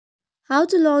How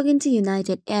to log into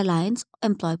United Airlines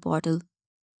Employee Portal.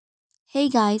 Hey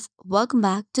guys, welcome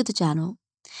back to the channel.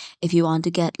 If you want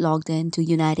to get logged into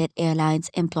United Airlines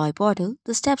Employee Portal,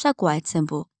 the steps are quite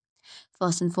simple.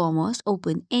 First and foremost,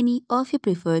 open any of your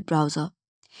preferred browser.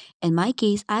 In my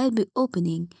case, I will be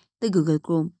opening the Google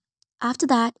Chrome. After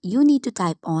that, you need to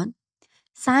type on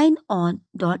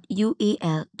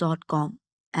signon.ual.com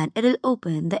and it'll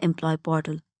open the employee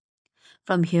portal.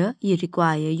 From here, you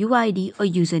require UID or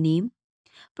username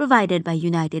provided by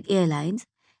United Airlines,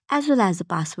 as well as the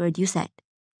password you set.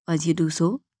 Once you do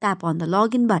so, tap on the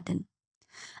login button.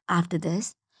 After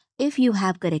this, if you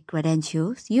have correct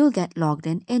credentials, you'll get logged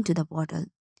in into the portal.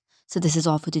 So this is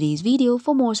all for today's video.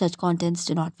 For more such contents,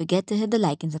 do not forget to hit the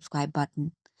like and subscribe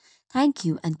button. Thank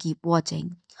you and keep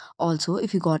watching. Also,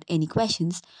 if you got any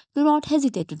questions, do not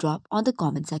hesitate to drop on the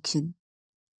comment section.